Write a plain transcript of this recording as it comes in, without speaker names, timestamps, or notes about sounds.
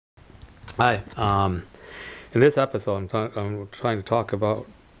Hi. In this episode, I'm trying to talk about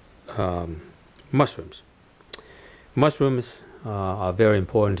mushrooms. Mushrooms are very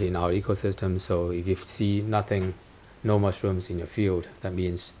important in our ecosystem. So if you see no mushrooms in your field, that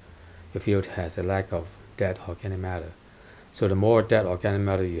means your field has a lack of dead organic matter. So the more dead organic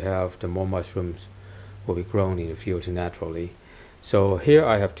matter you have, the more mushrooms will be grown in the field naturally. So here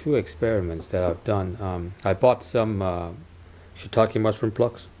I have two experiments that I've done. I bought some shiitake mushroom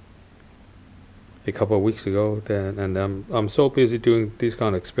plugs a couple of weeks ago, and I'm so busy doing these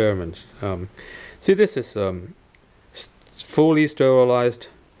kind of experiments. See, this is fully sterilized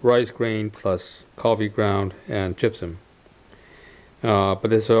rice grain plus coffee ground and gypsum. But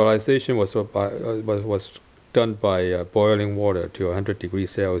the sterilization was done by boiling water to 100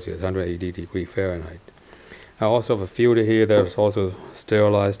 degrees Celsius, 180 degrees Fahrenheit. I also have a filter here that is also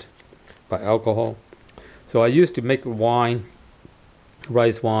sterilized by alcohol. So I used to make wine,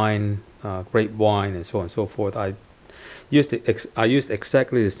 rice wine, grape wine, and so on and so forth. I used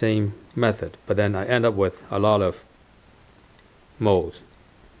exactly the same method, but then I end up with a lot of molds,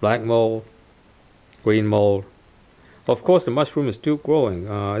 black mold, green mold. Of course, the mushroom is still growing,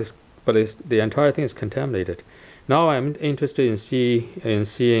 but the entire thing is contaminated. Now I'm interested in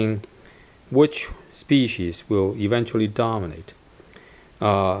seeing which species will eventually dominate.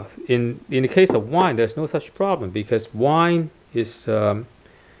 In the case of wine, there's no such problem because wine is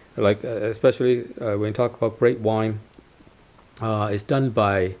especially when you talk about grape wine, it's done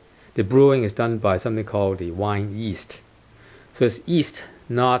by the brewing is done by something called the wine yeast. So it's yeast,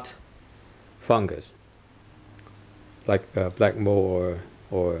 not fungus, like black mold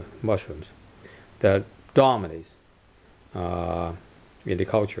or mushrooms, that dominates in the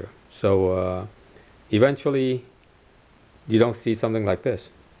culture. So eventually, you don't see something like this.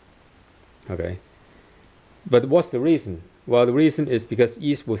 Okay, but what's the reason? Well, the reason is because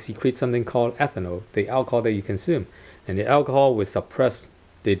yeast will secrete something called ethanol, the alcohol that you consume, and the alcohol will suppress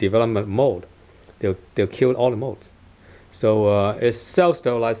the development of mold. They'll kill all the molds. So it's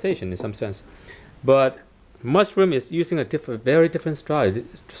self-sterilization in some sense. But mushroom is using a very different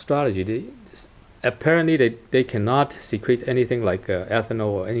strategy. Apparently, they cannot secrete anything like ethanol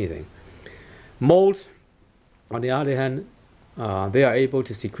or anything. Molds, on the other hand, they are able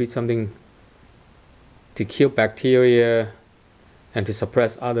to secrete something to kill bacteria and to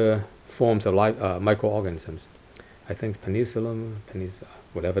suppress other forms of microorganisms. I think penicillin,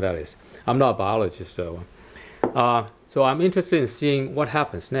 whatever that is. I'm not a biologist, so I'm interested in seeing what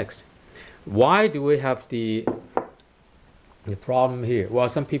happens next. Why do we have the problem here? Well,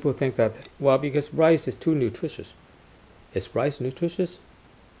 some people think that, well, because rice is too nutritious. Is rice nutritious?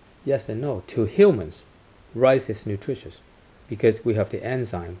 Yes and no. To humans, rice is nutritious because we have the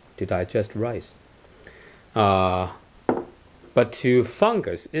enzyme to digest rice. But to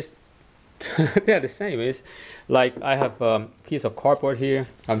fungus, they're the same. It's like I have a piece of cardboard here.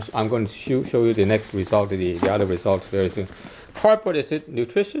 I'm going to show you the next result, the other result very soon. Cardboard, is it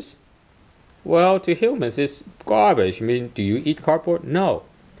nutritious? Well, to humans, it's garbage. I mean, do you eat cardboard? No.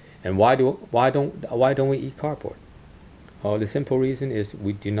 And why don't we eat cardboard? Well, the simple reason is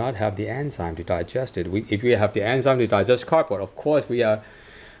we do not have the enzyme to digest it. If we have the enzyme to digest cardboard, of course we are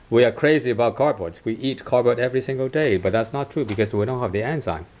crazy about cardboard. We eat cardboard every single day, but that's not true because we don't have the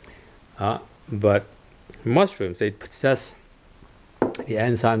enzyme. But mushrooms, they possess the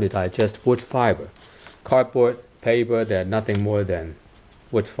enzyme to digest wood fiber. Cardboard, paper, they're nothing more than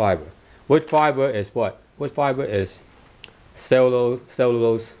wood fiber. Wood fiber is what? Wood fiber is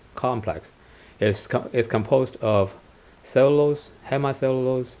cellulose complex. It's composed of cellulose,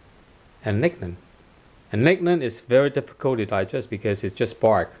 hemicellulose, and lignin. And lignin is very difficult to digest because it's just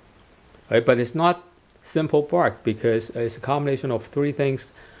bark. Right? But it's not simple bark because it's a combination of three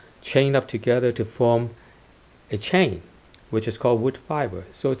things chained up together to form a chain, which is called wood fiber.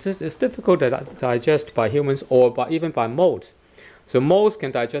 So it's difficult to digest by humans or even by molds. So molds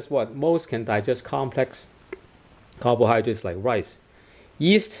can digest what? Molds can digest complex carbohydrates like rice.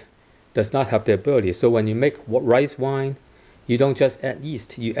 Yeast does not have the ability. So when you make rice wine, you don't just add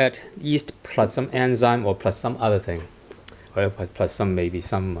yeast. You add yeast plus some enzyme or plus some other thing, or plus maybe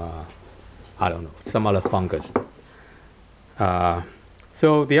some I don't know, some other fungus.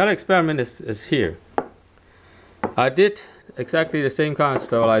 So the other experiment is here. I did exactly the same kind of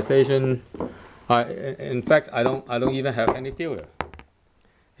sterilization. In fact, I don't even have any filter.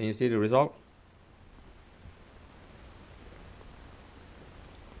 Can you see the result?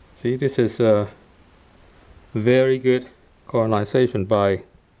 See, this is very good colonization by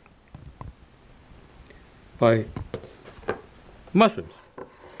mushrooms.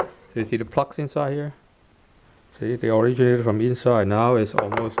 So you see the plugs inside here? See, they originated from inside. Now it's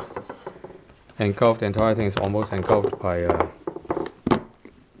almost engulfed. The entire thing is almost engulfed by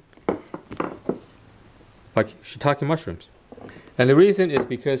shiitake mushrooms. And the reason is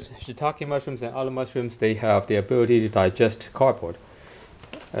because shiitake mushrooms and other mushrooms, they have the ability to digest cardboard.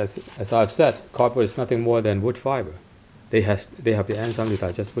 As I've said, cardboard is nothing more than wood fiber. They have the enzyme to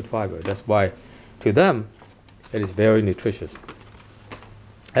digest wood fiber. That's why, to them, it is very nutritious.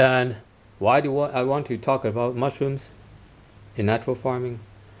 And why do I want to talk about mushrooms in natural farming?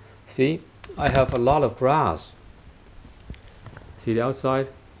 See, I have a lot of grass. See the outside?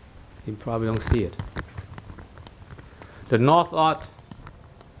 You probably don't see it. The north lot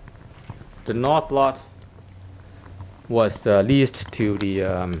was leased to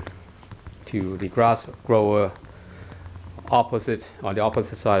the grass grower on the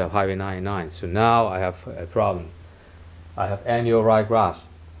opposite side of Highway 99. So now I have a problem. I have annual ryegrass,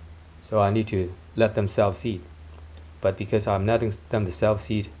 so I need to let them self-seed. But because I'm letting them to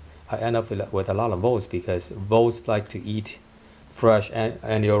self-seed, I end up with a lot of voles, because voles like to eat fresh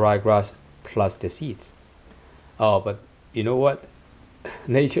annual ryegrass plus the seeds. Oh, but you know what?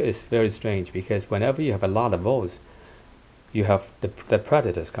 Nature is very strange, because whenever you have a lot of voles, you have the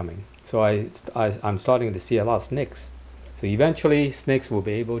predators coming. So I'm starting to see a lot of snakes. So eventually, snakes will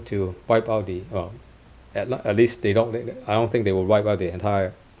be able to wipe out at least they don't. I don't think they will wipe out the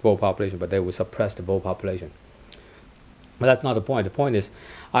entire vole population, but they will suppress the vole population. But that's not the point. The point is,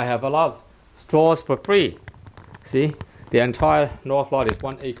 I have a lot of straws for free. See, the entire north lot is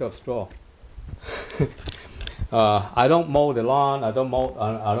 1 acre of straw. I don't mow the lawn. I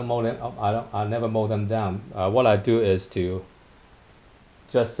never mow them down. What I do is to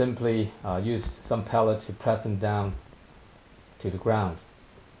just simply use some pellets to press them down to the ground,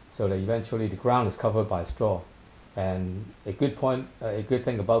 so that eventually the ground is covered by straw. And a good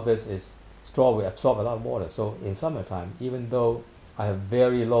thing about this is straw will absorb a lot of water. So in summertime, even though I have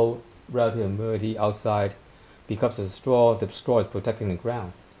very low relative humidity outside, because of the straw is protecting the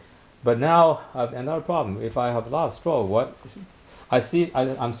ground. But now I have another problem. If I have a lot of straw, I'm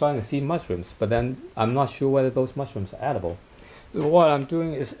starting to see mushrooms, but then I'm not sure whether those mushrooms are edible. So what I'm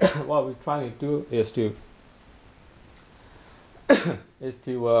doing is, what we're trying to do is to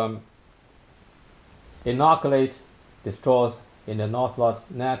inoculate the straws in the north lot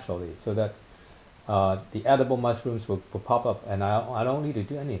naturally, so that the edible mushrooms will pop up, and I don't need to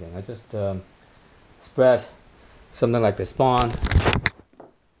do anything. I just spread something like the spawn.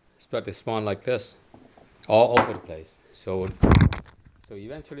 Spread the spawn like this all over the place. So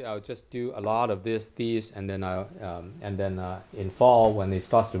eventually I'll just do a lot of these, and then in fall, when it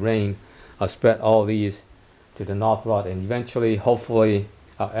starts to rain, I'll spread all these to the north lot, and eventually, hopefully,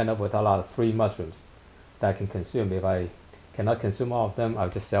 I'll end up with a lot of free mushrooms that I can consume. If I cannot consume all of them, I'll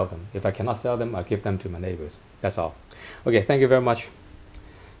just sell them. If I cannot sell them, I'll give them to my neighbors. That's all. Okay, thank you very much.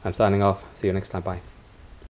 I'm signing off. See you next time. Bye.